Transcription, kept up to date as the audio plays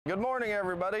Good morning,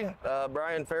 everybody.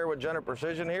 Brian Fair with Jenner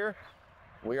Precision here.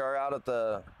 We are out at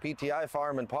the PTI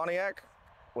farm in Pontiac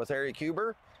with Eric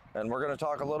Huber, and we're going to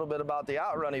talk a little bit about the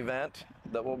Outrun event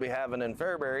that we'll be having in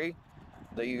Fairbury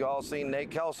that you all seen Nate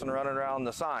Kelson running around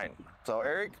the sign. So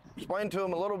Eric, explain to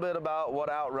him a little bit about what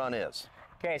Outrun is.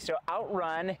 Okay, so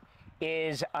Outrun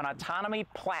is an autonomy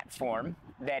platform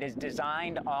that is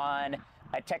designed on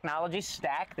a technology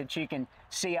stack that you can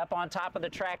see up on top of the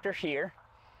tractor here.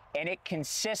 And it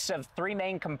consists of three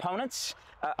main components: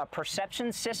 a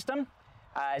perception system,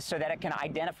 so that it can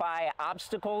identify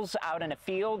obstacles out in a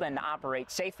field and operate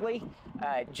safely,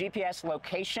 GPS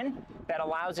location that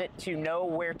allows it to know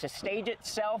where to stage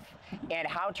itself and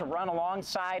how to run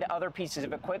alongside other pieces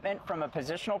of equipment from a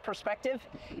positional perspective,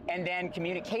 and then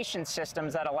communication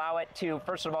systems that allow it to,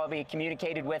 first of all, be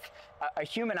communicated with a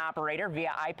human operator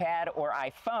via iPad or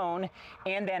iPhone,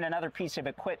 and then another piece of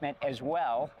equipment as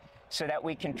well, so that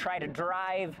we can try to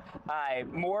drive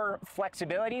more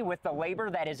flexibility with the labor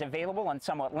that is available and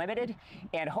somewhat limited,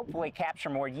 and hopefully capture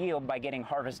more yield by getting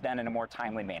harvest done in a more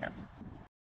timely manner.